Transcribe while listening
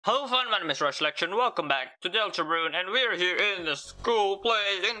Hello fun, my name is Roycelectron. Welcome back to DELTARUNE, and we're here in the school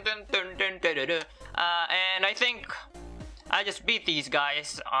place. And I think I just beat these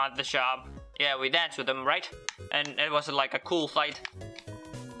guys at the shop. Yeah, we danced with them, right? And it was like a cool fight.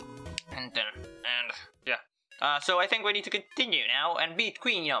 And yeah. So I think we need to continue now and beat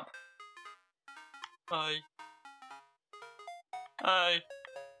Queen up. Hi. I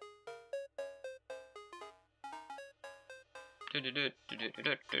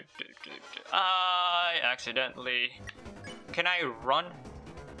accidentally... Can I run?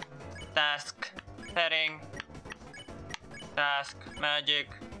 Task, heading, task, magic,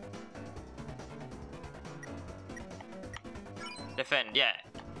 defend, yeah.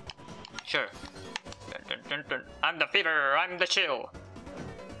 Sure. I'm the fever, I'm the chill.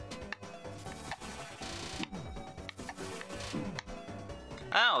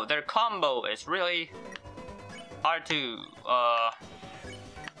 Oh, their combo is really hard to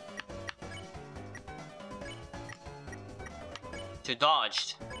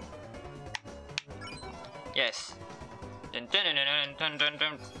dodge. Yes.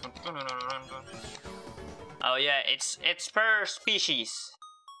 Oh yeah, it's per species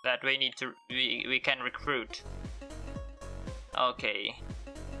that we need to we can recruit. Okay.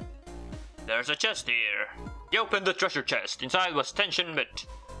 There's a chest here. You opened the treasure chest. Inside was tension bit.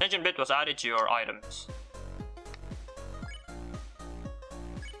 Tension bit was added to your items.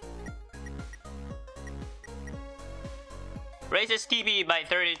 Raises TB by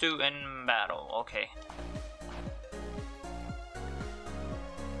 32 in battle. Okay.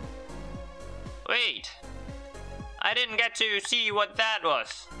 Wait. I didn't get to see what that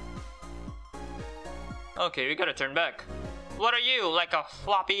was. Okay, we gotta turn back. What are you, like a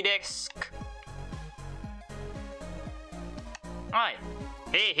floppy disk? Hi.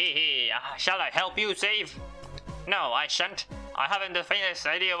 Hey. Shall I help you save? No, I shan't. I haven't the faintest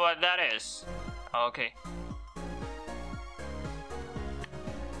idea what that is. Okay.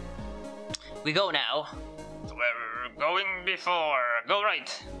 We go now. We're going before. Go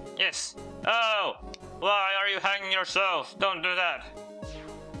right. Yes. Oh! Why are you hanging yourself? Don't do that.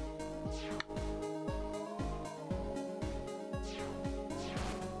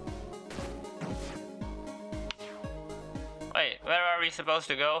 Wait, where are we supposed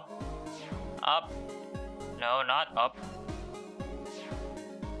to go? Up? No, not up.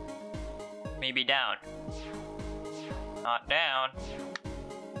 Maybe down. Not down.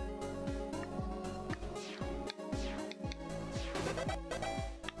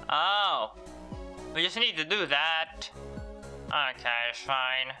 Oh, we just need to do that. Okay,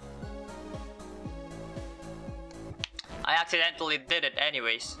 fine. I accidentally did it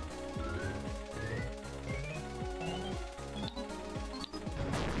anyways.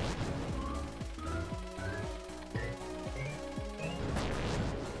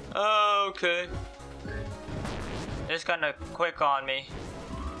 Okay. It's kinda quick on me.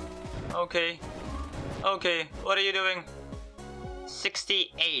 Okay. Okay, what are you doing?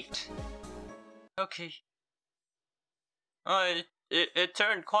 68. Okay. It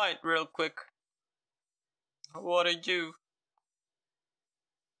turned quiet real quick. What did you?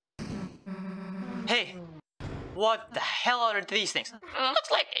 Hey, what the hell are these things?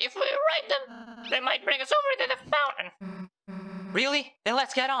 Looks like if we ride them, they might bring us over to the fountain. Really? Then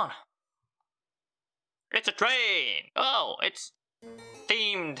let's get on. It's a train. Oh, it's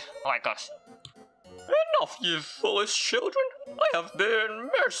themed like us. Enough, you foolish children! I have been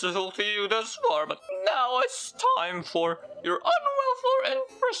merciful to you thus far, but now it's time for your unwelcome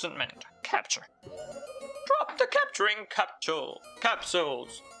imprisonment. Capture. Drop the capturing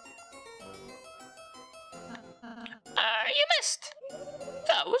capsules. You missed.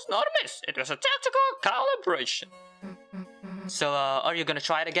 That was not a miss. It was a tactical calibration. So, are you gonna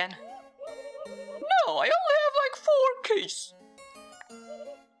try it again? No, I only have like 4 cases.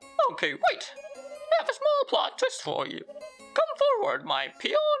 Okay, wait. I have a small plot twist for you. Come forward, my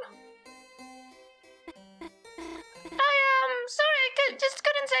peon. Sorry, I just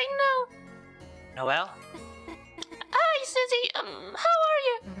couldn't say no. Noelle? Hi, Susie. How are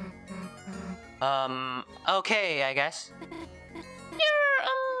you? Okay, I guess. Your,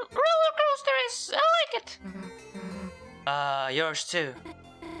 roller coaster is, I like it. Yours too.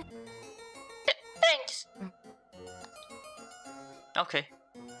 Thanks. Okay.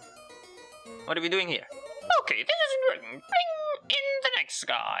 What are we doing here? Okay, this isn't working. Bring in the next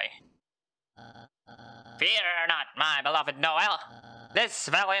guy. Fear not, my beloved Noelle. This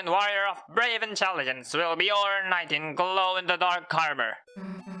valiant warrior of brave intelligence will be your knight in glow-in-the-dark armor.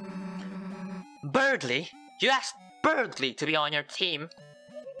 Berdley? You asked Berdley to be on your team?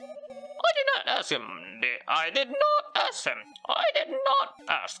 I did not ask him. I did not ask him. I did not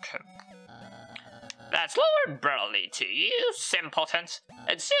ask him. That's Lord Berdley to you, simpletons.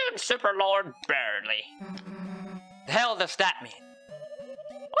 It's soon Super Lord Berdley. The hell does that mean?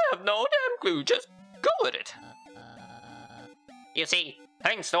 I have no damn clue, just go with it. You see,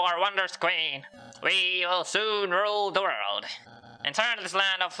 thanks to our wondrous queen, we will soon rule the world and turn this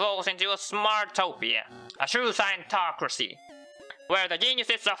land of fools into a smartopia, a true scientocracy, where the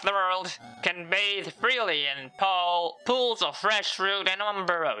geniuses of the world can bathe freely in pools of fresh fruit and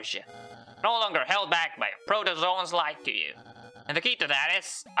ambrosia, no longer held back by protozoans like you. And the key to that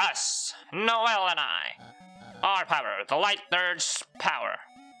is us, Noelle and I. Our power, the light nerd's power.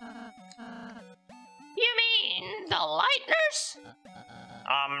 You mean the Lightners?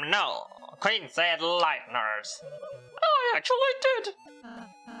 No. Queen said light nerds. I actually did.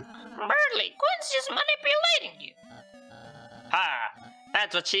 Berdley, Quinn's just manipulating you. Ha!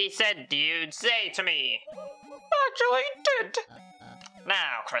 That's what she said you'd say to me. Actually did.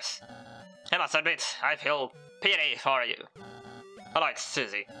 Now, Chris, I must admit, I feel pity for you. I like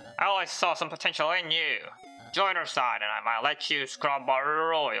Susie. I always saw some potential in you. Join her side and I might let you scrub our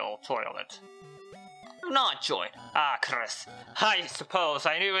royal toilet. Not join. Ah, Chris. I suppose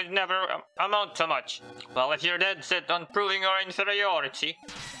I knew it'd never amount to much. Well, if you're dead set on proving your inferiority,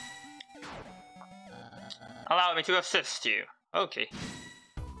 allow me to assist you. Okay.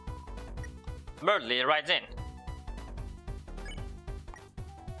 Berdley rides in.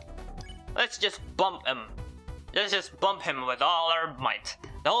 Let's just bump him. Let's just bump him with all our might.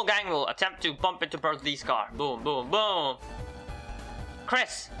 The whole gang will attempt to bump into Berdley's car. Boom, boom, boom.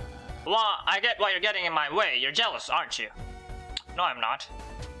 Chris! Well, I get why you're getting in my way. You're jealous, aren't you? No, I'm not.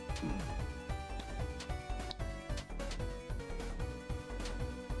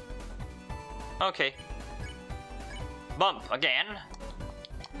 Okay. Bump again.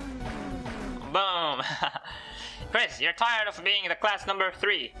 Boom. Chris, you're tired of being the class number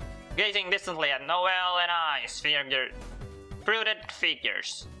 3. Gazing distantly at Noelle and I's fruited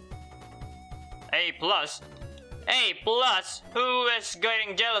figures. A plus? A plus? Who is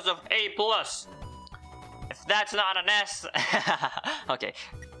getting jealous of A plus? If that's not an S... okay.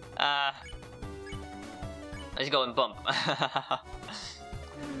 Let's go and bump.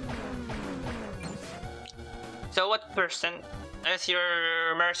 So what person is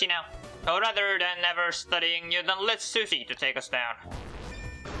your mercy now? So rather than ever studying, you done let Susie to take us down.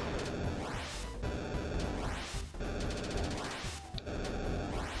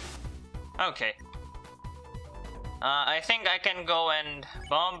 Okay. I think I can go and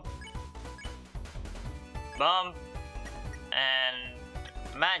bump, and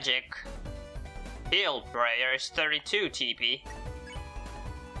magic. Heal prayer is 32 TP.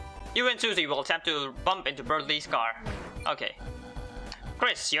 You and Susie will attempt to bump into Berdley's car. Okay.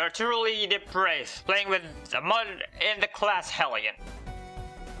 Chris, you're truly depraved, playing with the mud in the class hellion.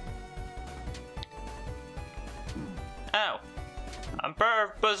 Oh. I'm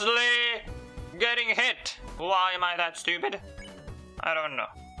purposely getting hit. Why am I that stupid? I don't know.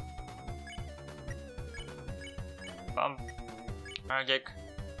 Bump. Magic.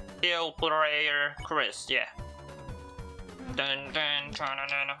 Heal prayer. Chris, yeah. Dun, dun, dun,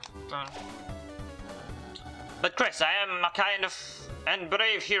 dun, dun. But Chris, I am a kind of and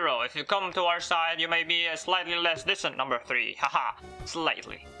brave hero. If you come to our side, you may be a slightly less distant number 3. Haha,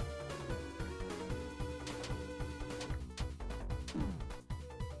 slightly.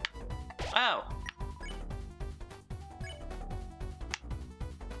 Oh.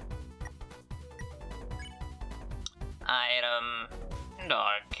 Item.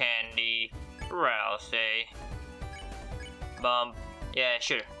 Dark candy. Rouse. Bump. Yeah,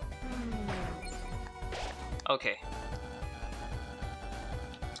 sure. Okay.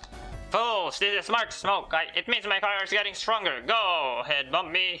 Fools, this is smart smoke. It means my car is getting stronger. Go ahead,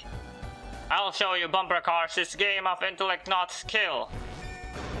 bump me. I'll show you bumper cars this game of intellect, not skill.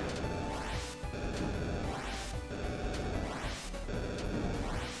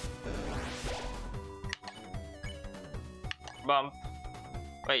 Bump.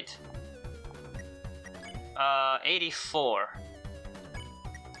 Wait. 84.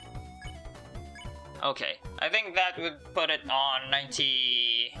 Okay, I think that would put it on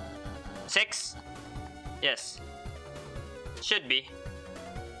 96? Yes. Should be.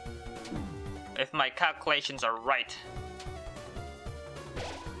 If my calculations are right.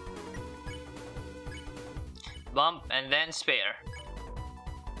 Bump and then spare.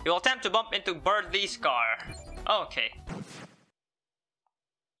 You'll attempt to bump into Berdley's car. Okay.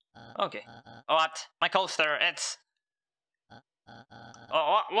 Okay. What? My coaster, it's...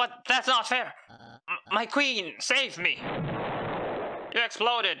 Oh, what? That's not fair! My queen, save me! You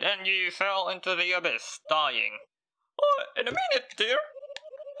exploded and you fell into the abyss, dying. In a minute, dear.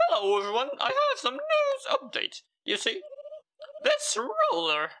 Hello, everyone. I have some news update. You see, this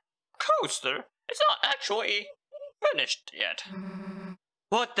roller coaster is not actually finished yet.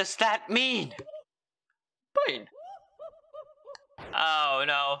 What does that mean? Pain. Oh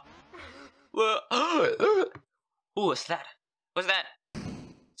no. Well, who was that? Was that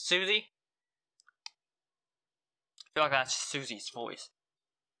Susie? I feel like that's Susie's voice.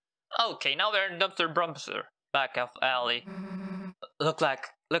 Okay, now we're in Dumpster Brumpster, back of alley. Looks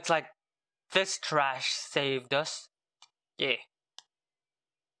like this trash saved us. Yeah.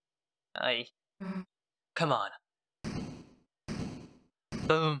 Come on.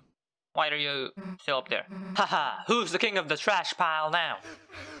 Boom. Why are you still up there? Haha, who's the king of the trash pile now?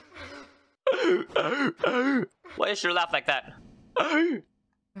 Why is your laugh like that? Oh.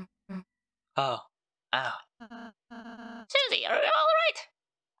 Ow. Susie, are you alright?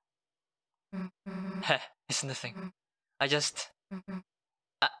 Heh, it's nothing. I just...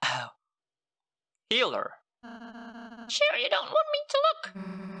 Ow. Healer. Sure, you don't want me to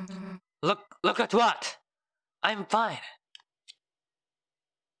look? Look at what? I'm fine.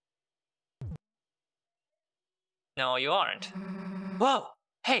 No, you aren't. Whoa!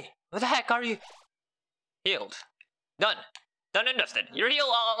 Hey, what the heck are you? Healed. Done. Done and dusted. You're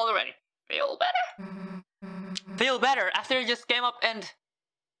healed already. Feel better? Feel better after you just came up and...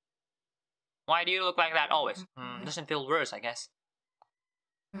 Why do you look like that always? Doesn't feel worse, I guess.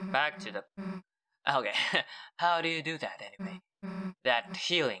 Back to the... Okay, how do you do that anyway? That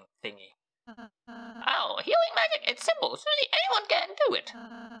healing thingy. Oh, healing magic, it's simple. Susie, anyone can do it.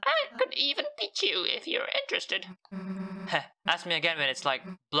 I could even teach you if you're interested. Ask me again when it's like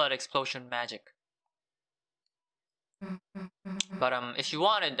blood explosion magic. But if you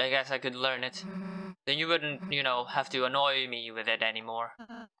wanted, I guess I could learn it. Then you wouldn't, you know, have to annoy me with it anymore.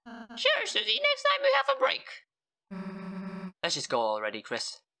 Sure, Susie, next time we have a break. Let's just go already,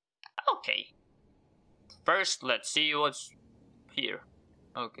 Chris. Okay. First, let's see what's here.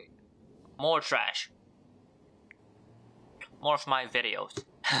 Okay. More trash. More of my videos.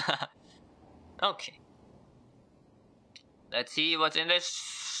 Okay. Let's see what's in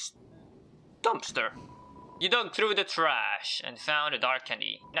this dumpster. You dug through the trash and found a dark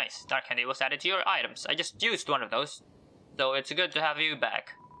candy. Nice, dark candy was added to your items. I just used one of those. So it's good to have you back.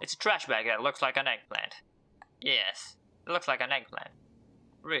 It's a trash bag that looks like an eggplant. Yes, it looks like an eggplant.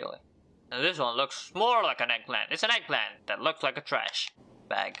 Really. Now this one looks more like an eggplant. It's an eggplant that looks like a trash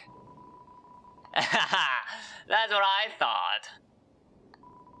bag. That's what I thought.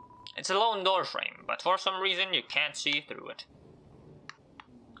 It's a lone door frame, but for some reason you can't see through it.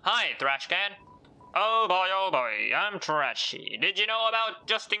 Hi, trash can. Oh boy, I'm trashy. Did you know about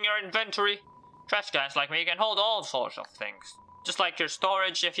adjusting your inventory? Trash cans like me can hold all sorts of things. Just like your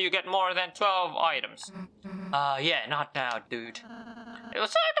storage if you get more than 12 items. Yeah, not now, dude. It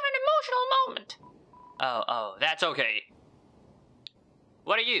was sort of an emotional moment. Oh, that's okay.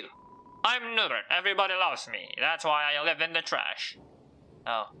 What are you? I'm Nugget. Everybody loves me. That's why I live in the trash.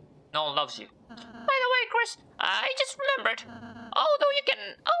 Oh, no one loves you. By the way, Chris, I just remembered. Although you can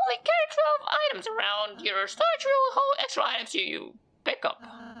only carry 12 items around, your storage will hold extra items you pick up.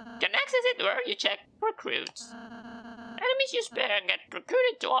 You can access it where you check recruits. Enemies you spare get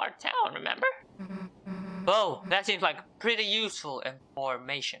recruited to our town, remember? Oh, that seems like pretty useful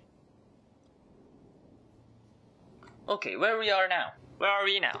information. Okay, where are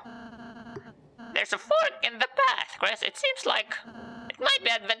we now? There's a fork in the path, Chris. It seems like it might be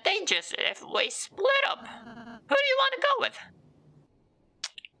advantageous if we split up. Who do you want to go with?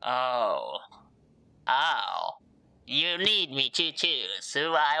 Oh. You need me to choose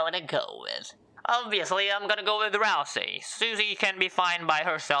who I want to go with. Obviously, I'm gonna go with Rousey. Susie can be fine by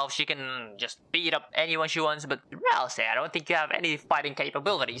herself. She can just beat up anyone she wants, but Rousey, I don't think you have any fighting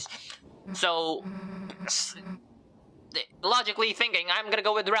capabilities. So, logically thinking, I'm gonna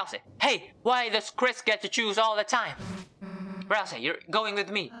go with Rousey. Hey, why does Chris get to choose all the time? Rousey, you're going with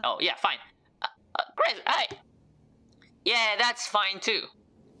me. Oh, yeah, fine. Chris, hey! Yeah, that's fine too.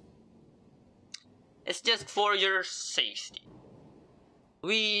 It's just for your safety.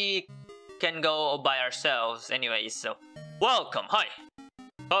 We can go by ourselves anyways, so... Welcome, hi!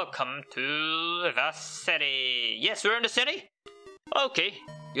 Welcome to the city. Yes, we're in the city? Okay.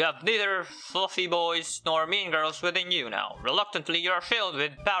 You have neither fluffy boys nor mean girls within you now. Reluctantly, you are filled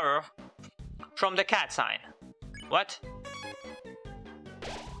with power from the cat sign. What?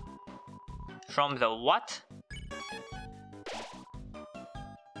 From the what?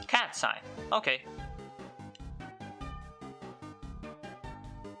 Cat sign. Okay.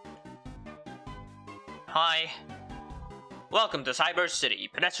 Hi. Welcome to Cyber City.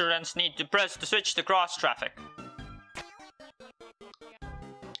 Pedestrians need to press the switch to cross traffic.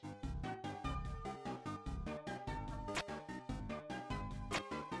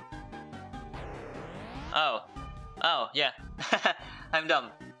 Oh. Oh, yeah. I'm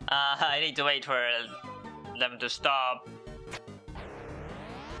dumb. I need to wait for them to stop.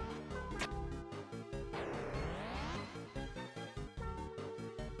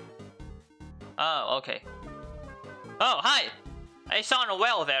 Oh, okay. Oh, hi! I saw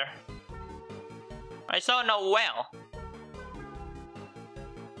Noelle there. I saw Noelle.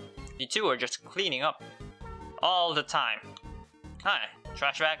 You two are just cleaning up all the time. Hi,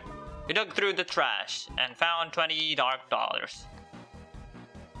 trash bag. We dug through the trash and found 20 dark dollars.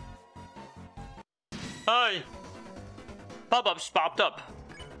 Hi! Pop-ups popped up.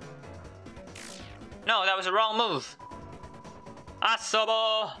 No, that was a wrong move.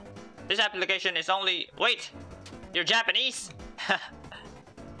 Asobo! This application is only... Wait! You're Japanese?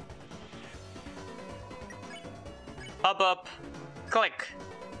 Pop-up. Click.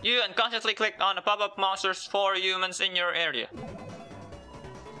 You unconsciously clicked on the pop-up monsters for humans in your area.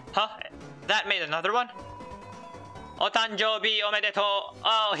 Huh? That made another one? Otanjobi omedeto.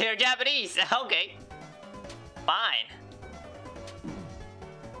 Oh, you're Japanese. Okay. Fine.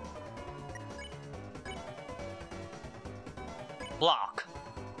 Block.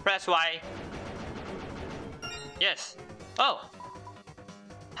 Press Y. Yes. Oh.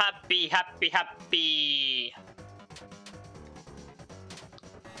 Happy, happy, happy.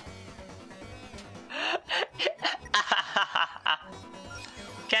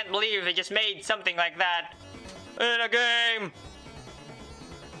 Can't believe they just made something like that in a game.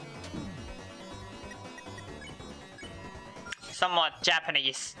 Somewhat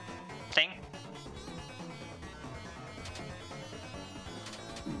Japanese thing.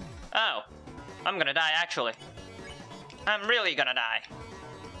 Oh, I'm gonna die actually. I'm really gonna die.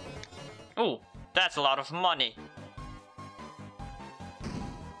 Ooh, that's a lot of money.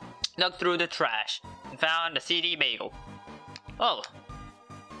 Dug through the trash and found a CD bagel. Oh.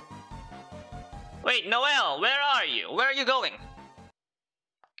 Wait, Noelle, where are you? Where are you going?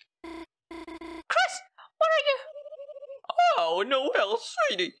 Chris, what are you? Oh, Noelle,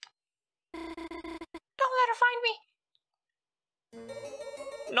 sweetie. Don't let her find me.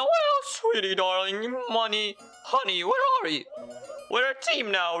 Noelle, sweetie, darling, money, honey, where are you? We're a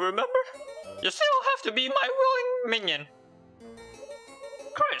team now, remember? You still have to be my willing minion.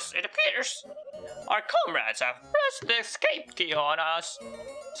 Chris, it appears our comrades have pressed the escape key on us.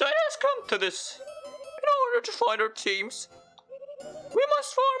 So it has come to this. In order to find our teams, we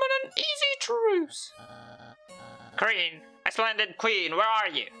must form an easy truce. Queen, a splendid queen, where are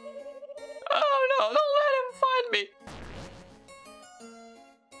you? Oh no, don't let him find me.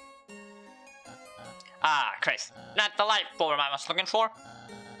 Ah, Chris, not the life form I was looking for.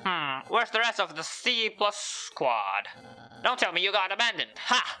 Where's the rest of the C+ squad? Don't tell me you got abandoned.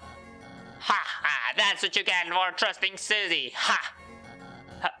 Ha! Ha ha! That's what you get for trusting Susie. Ha!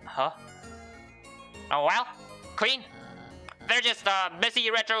 Huh? Oh well, Queen? They're just busy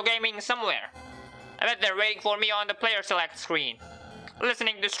retro gaming somewhere. I bet they're waiting for me on the player select screen,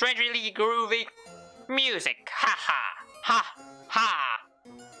 listening to strangely groovy music. Ha ha! Ha ha!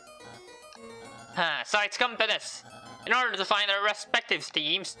 So it's come to this. In order to find our respective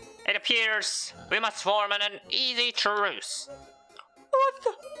teams, it appears we must form an easy truce. What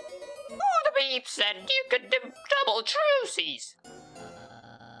the? Oh, the beep said you could double Trucies.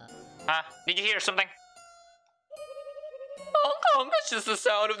 Did you hear something? Hong Kong, that's just the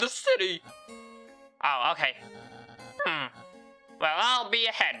sound of the city. Oh, okay. Well, I'll be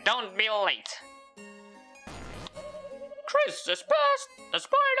ahead. Don't be late. Chris is past. As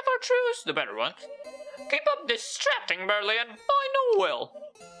part of our truce, the better one. Keep up distracting, Berdley, and I know well.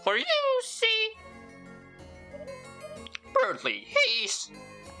 For you, see? Berdley, he's...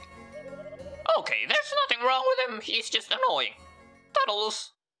 Okay, there's nothing wrong with him. He's just annoying.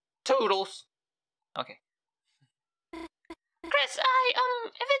 Toodles. Toodles. Okay. Chris,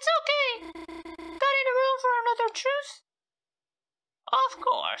 if it's okay, got any room for another truce? Of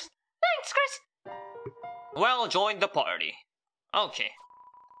course. Thanks, Chris. Well, join the party. Okay.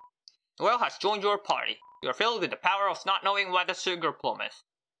 Well has joined your party. You're filled with the power of not knowing what a sugar plum is.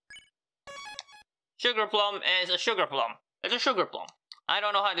 Sugar plum is a sugar plum. It's a sugar plum. I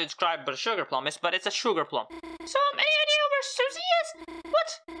don't know how to describe what a sugar plum is, but it's a sugar plum. So, any idea where Susie is?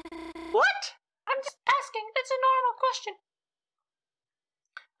 What? I'm just asking. That's a normal question.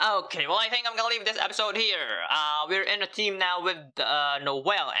 Okay, well I think I'm gonna leave this episode here. We're in a team now with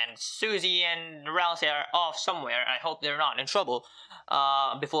Noelle, and Susie and Rouse are off somewhere. I hope they're not in trouble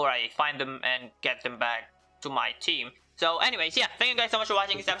before I find them and get them back to my team. So anyways, yeah, thank you guys so much for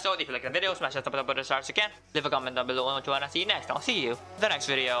watching this episode. If you like the video, smash that thumbs up button, stars again. Leave a comment down below on what you wanna see next. I'll see you in the next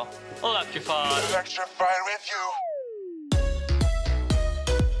video. Electrified. Electrified with you.